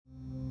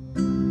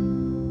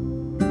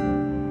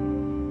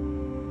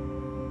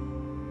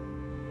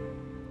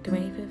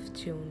of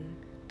June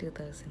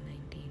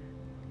 2019.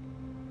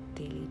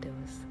 Daily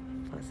dose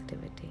of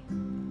positivity.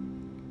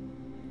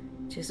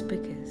 Just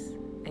because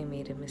I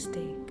made a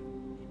mistake,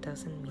 it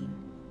doesn't mean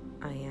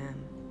I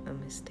am a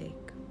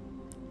mistake.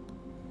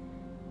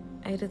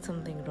 I did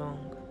something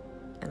wrong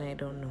and I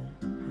don't know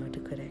how to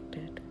correct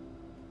it.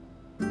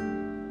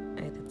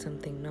 I did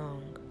something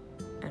wrong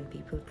and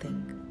people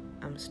think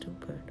I'm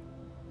stupid.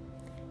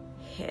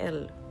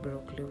 Hell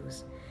broke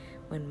loose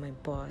when my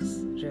boss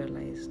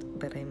realized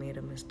that I made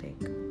a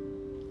mistake.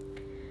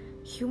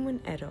 Human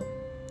error.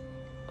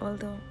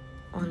 Although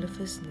all of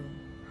us know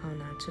how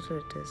natural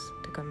it is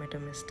to commit a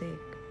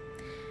mistake,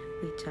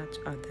 we judge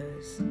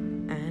others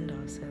and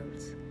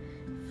ourselves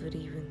for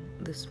even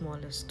the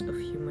smallest of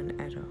human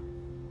error.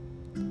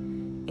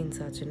 In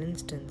such an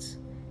instance,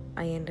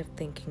 I end up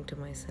thinking to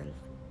myself,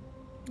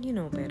 you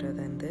know better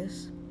than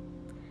this.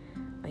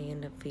 I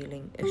end up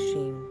feeling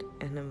ashamed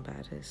and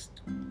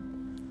embarrassed.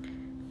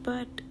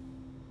 But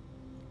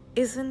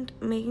isn't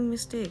making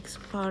mistakes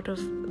part of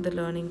the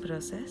learning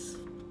process?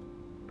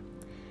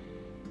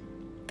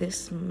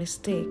 This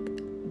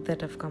mistake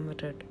that I've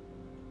committed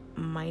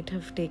might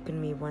have taken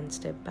me one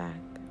step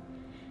back,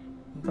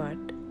 but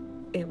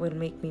it will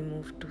make me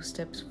move 2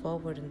 steps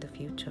forward in the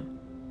future.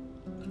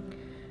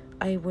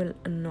 I will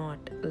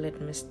not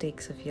let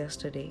mistakes of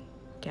yesterday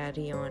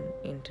carry on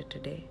into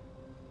today.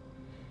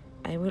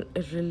 I will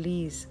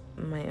release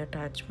my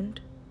attachment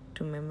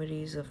to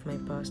memories of my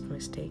past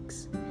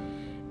mistakes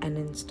and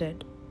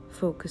instead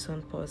focus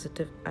on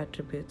positive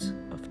attributes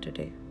of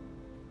today.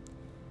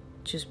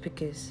 Just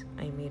because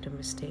I made a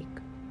mistake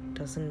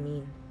doesn't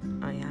mean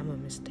I am a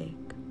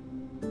mistake.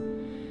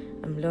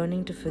 I'm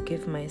learning to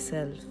forgive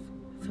myself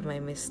for my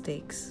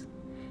mistakes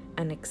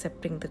and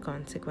accepting the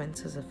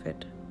consequences of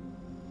it.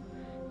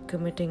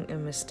 Committing a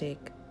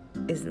mistake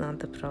is not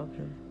the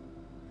problem.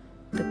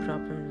 The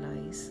problem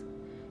lies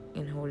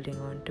in holding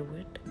on to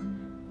it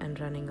and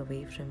running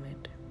away from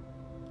it.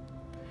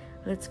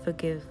 Let's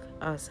forgive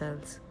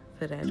ourselves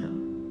for error.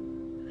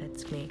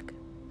 Let's make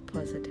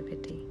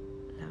positivity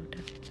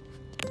louder.